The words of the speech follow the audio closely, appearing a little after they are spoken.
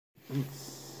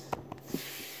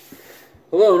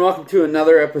Hello and welcome to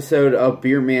another episode of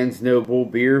Beer Man's No Bull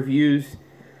Beer Reviews.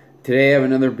 Today I have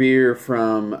another beer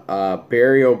from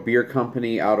Burial Beer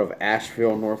Company out of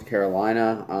Asheville, North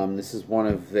Carolina. This is one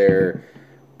of their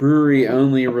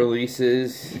brewery-only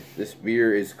releases. This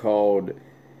beer is called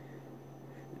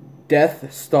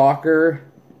Stalker.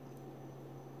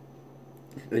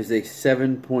 It is a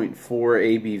 7.4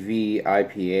 ABV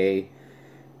IPA.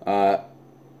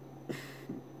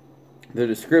 The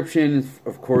description,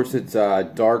 of course, it's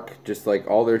dark, just like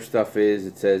all their stuff is.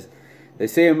 It says, "They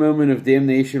say a moment of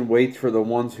damnation waits for the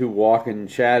ones who walk in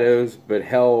shadows, but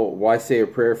hell, why say a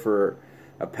prayer for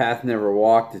a path never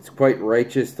walked? It's quite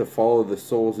righteous to follow the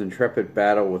soul's intrepid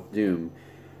battle with doom.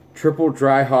 Triple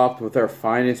dry hopped with our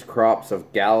finest crops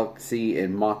of Galaxy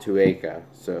and Motueka."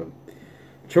 So,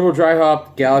 triple dry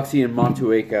hopped Galaxy and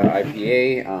Motueka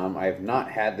IPA. I have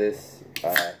not had this.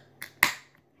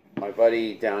 My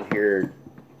buddy down here,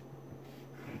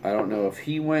 I don't know if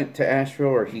he went to Asheville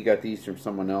or he got these from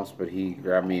someone else, but he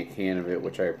grabbed me a can of it,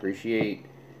 which I appreciate.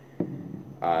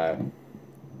 I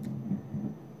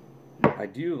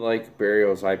do like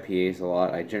Burial's IPAs a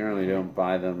lot. I generally don't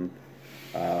buy them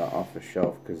off the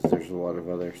shelf because there's a lot of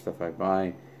other stuff I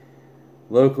buy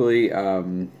locally,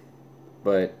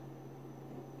 but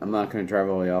I'm not going to drive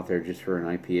all the way out there just for an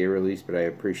IPA release, but I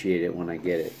appreciate it when I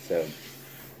get it. So,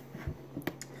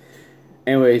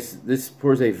 anyways, this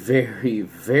pours a very,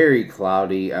 very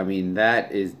cloudy. I mean,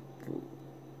 that is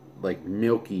like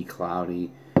milky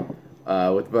cloudy,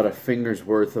 with about a finger's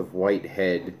worth of white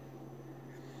head.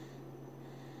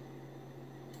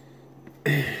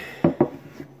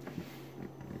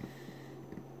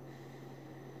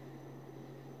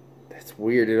 That's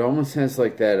weird. It almost has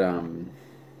like that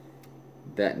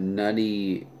that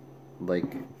nutty,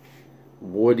 like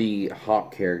woody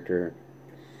hop character.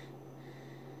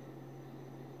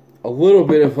 A little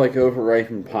bit of like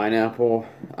overripened pineapple,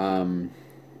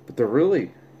 but the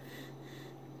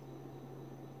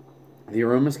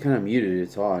aroma's kind of muted.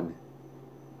 It's odd.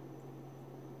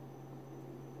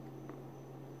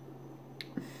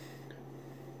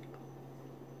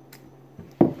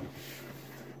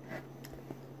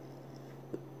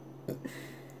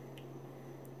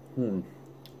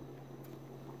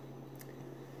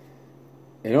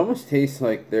 It almost tastes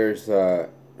like there's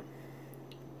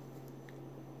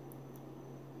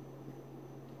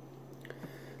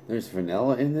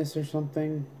vanilla in this or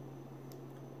something.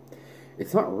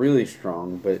 It's not really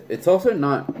strong, but it's also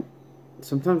not.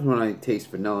 Sometimes when I taste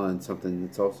vanilla in something,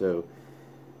 it's also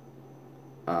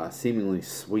seemingly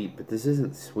sweet, but this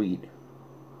isn't sweet.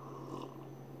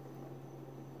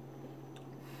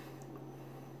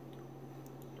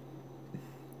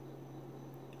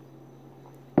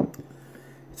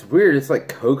 It's weird. It's like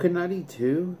coconutty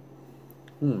too.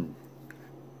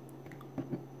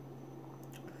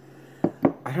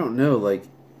 I don't know, like,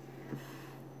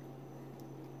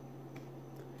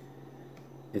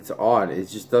 it's odd. It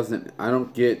just doesn't, I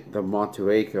don't get the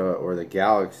Motueka or the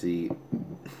Galaxy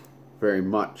very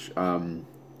much.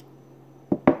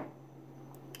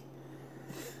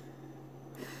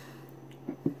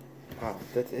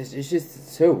 It's just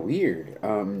so weird.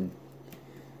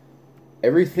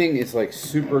 Everything is like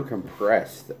super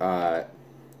compressed.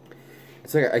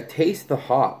 It's like I taste the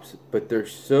hops, but they're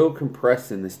so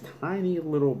compressed in this tiny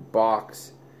little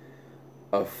box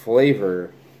of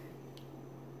flavor.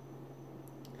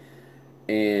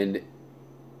 And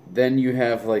then you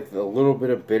have like a little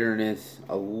bit of bitterness,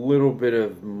 a little bit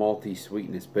of malty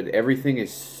sweetness, but everything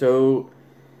is so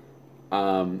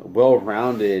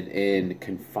well-rounded and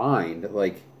confined.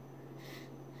 Like,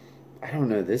 I don't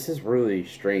know, this is really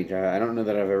strange. I don't know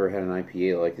that I've ever had an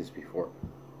IPA like this before.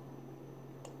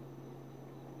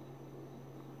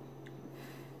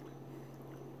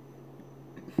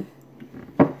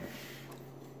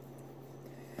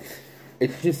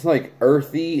 It's just like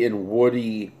earthy and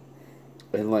woody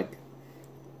and like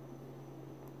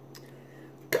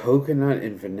coconut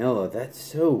and vanilla. That's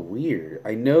so weird.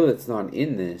 I know that's not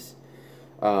in this.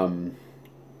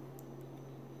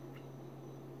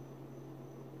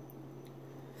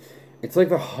 It's like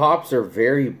the hops are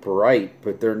very bright,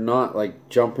 but they're not like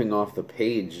jumping off the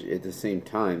page at the same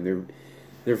time.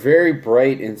 They're very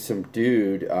bright and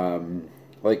subdued.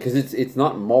 Like, because it's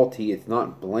not malty, it's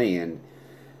not bland.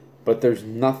 But there's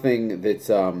nothing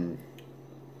that's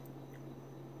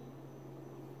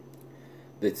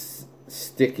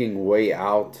sticking way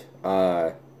out.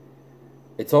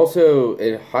 It's also,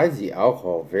 it hides the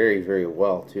alcohol very, very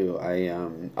well too.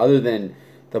 Other than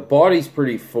the body's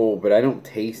pretty full, but I don't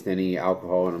taste any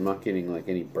alcohol, and I'm not getting like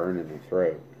any burn in the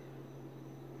throat.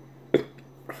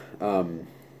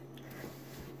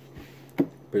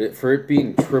 But for it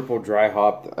being triple dry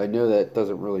hopped, I know that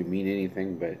doesn't really mean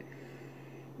anything, but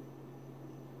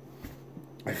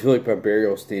I feel like by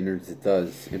burial standards it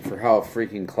does. And for how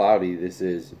freaking cloudy this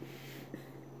is,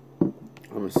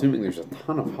 I'm assuming there's a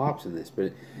ton of hops in this,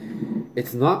 but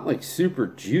it's not like super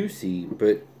juicy,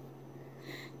 but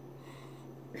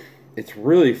it's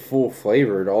really full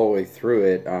flavored all the way through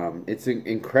it. It's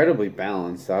incredibly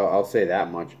balanced, I'll say that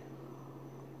much.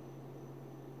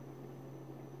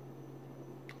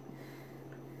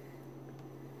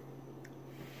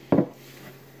 A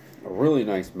really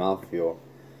nice mouthfeel.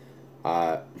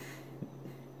 I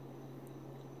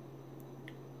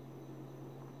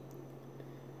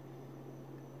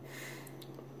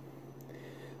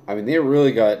mean, they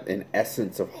really got an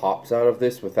essence of hops out of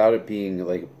this without it being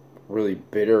like really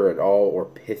bitter at all or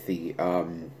pithy.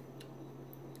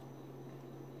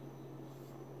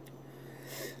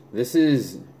 This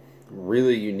is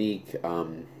really unique.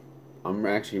 I'm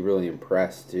actually really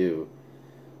impressed too.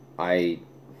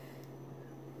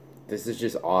 This is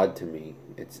just odd to me.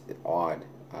 It's odd.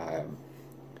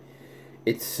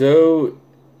 It's so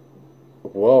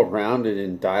well rounded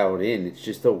and dialed in. It's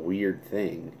just a weird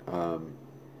thing.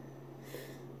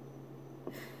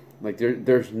 Like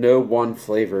there's no one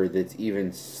flavor that's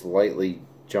even slightly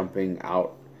jumping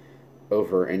out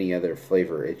over any other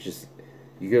flavor. It's just,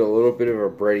 you get a little bit of a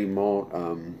bready malt,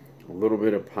 a little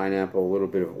bit of pineapple, a little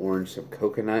bit of orange, some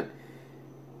coconut,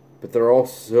 but they're all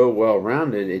so well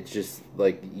rounded. It's just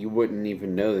like you wouldn't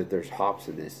even know that there's hops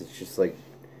in this. It's just like,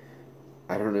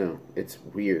 I don't know. It's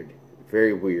weird,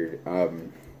 very weird.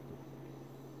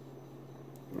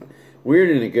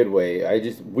 Weird in a good way. I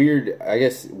guess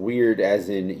weird as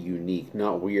in unique,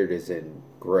 not weird as in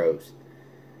gross.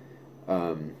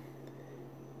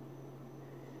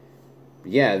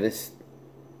 Yeah, this,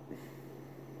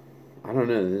 I don't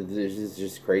know. This is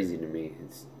just crazy to me.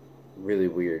 It's really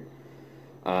weird.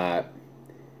 But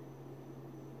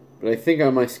I think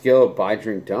on my scale of buy,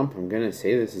 drink, dump, I'm gonna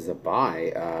say this is a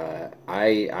buy.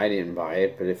 I didn't buy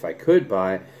it, but if I could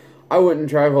buy, I wouldn't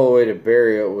drive all the way to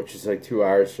Burial, which is like 2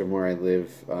 hours from where I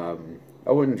live.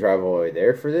 I wouldn't drive all the way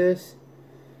there for this.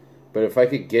 But if I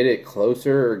could get it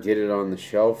closer or get it on the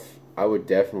shelf, I would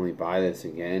definitely buy this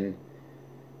again.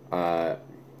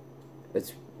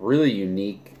 It's really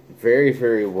unique, very,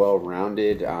 very well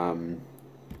rounded. And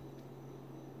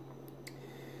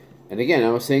again,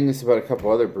 I was saying this about a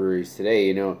couple other breweries today.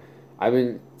 You know,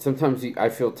 sometimes I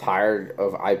feel tired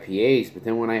of IPAs, but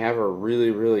then when I have a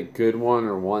really, really good one,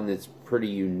 or one that's pretty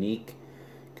unique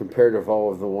compared to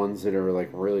all of the ones that are like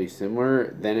really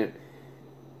similar, then it,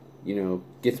 you know,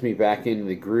 gets me back into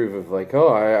the groove of like, oh,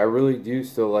 I really do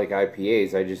still like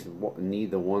IPAs. I just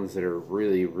need the ones that are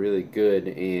really, really good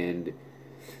and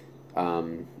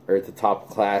are at the top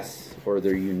class, or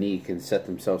they're unique and set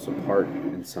themselves apart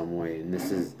in some way. And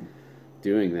this is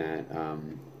doing that.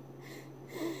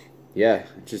 Yeah,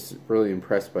 just really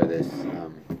impressed by this.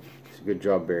 It's a good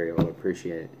job, Barry. I'll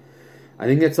appreciate it. I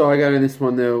think that's all I got in this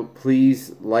one, though.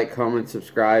 Please like, comment,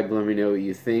 subscribe. Let me know what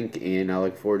you think, and I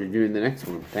look forward to doing the next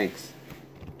one. Thanks.